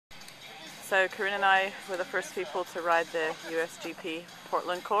So Coryn and I were the first people to ride the USGP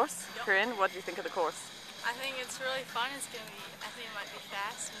Portland course. Coryn, what do you think of the course? I think it's really fun. I think it might be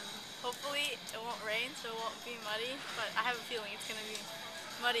fast, and hopefully it won't rain so it won't be muddy, but I have a feeling it's going to be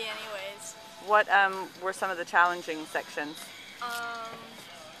muddy anyways. What were some of the challenging sections?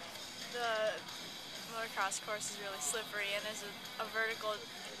 The motocross course is really slippery, and there's a vertical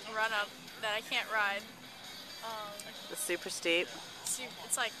run-up that I can't ride. It's super steep.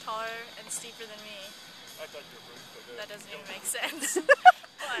 It's like taller and steeper than me. That doesn't even make sense.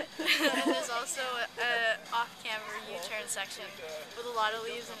 But and there's also a off-camber U-turn section with a lot of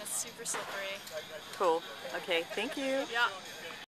leaves, and it's super slippery. Cool. Okay, thank you. Yeah.